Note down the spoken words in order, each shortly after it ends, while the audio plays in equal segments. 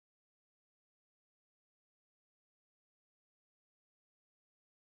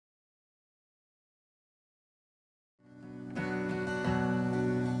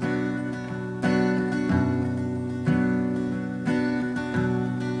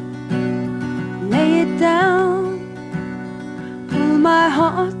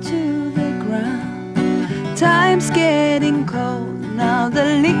heart to the ground. Time's getting cold, now the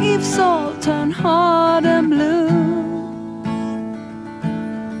leaves all turn hard and blue.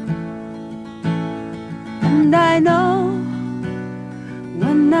 And I know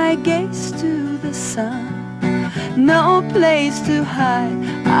when I gaze to the sun, no place to hide,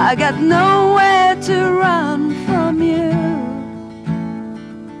 I got nowhere to run from you.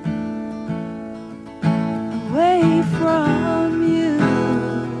 Away from you.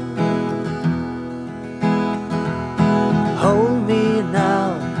 Hold me now,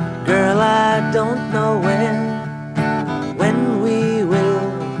 girl, I don't know when we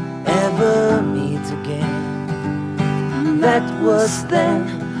will ever meet again. That was then,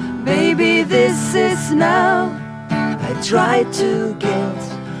 baby, this is now. I tried to get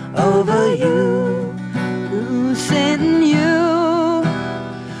over you, losing you.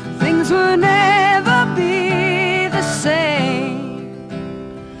 Things will never be the same.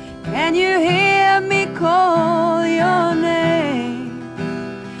 Can you hear me call your name?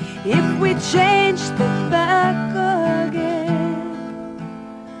 If we changed it back again,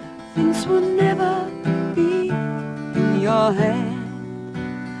 things will never be in your hand.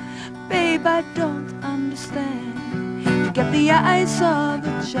 Babe, I don't understand. You got the eyes of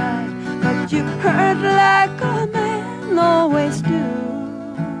a child, but you hurt like a man always do.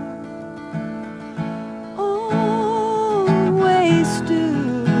 Always do.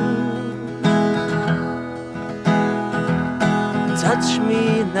 Touch me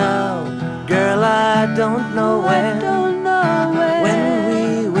now, girl, I don't know when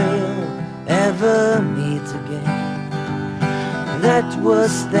we will ever meet again. That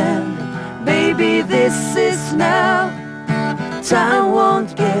was then, baby, this is now. Time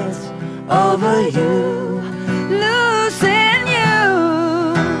won't get over you, losing you.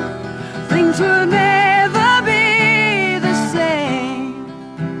 Things will never be the same.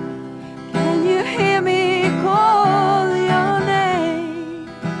 Can you hear me call your name?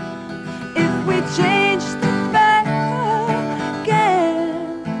 If we changed it back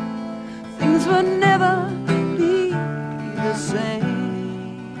again, things will never be the same.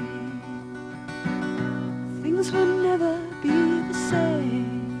 Things will never be the same.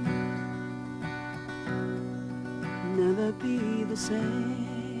 Never be the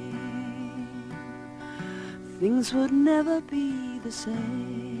same. Things would never be the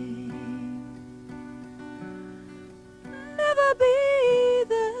same.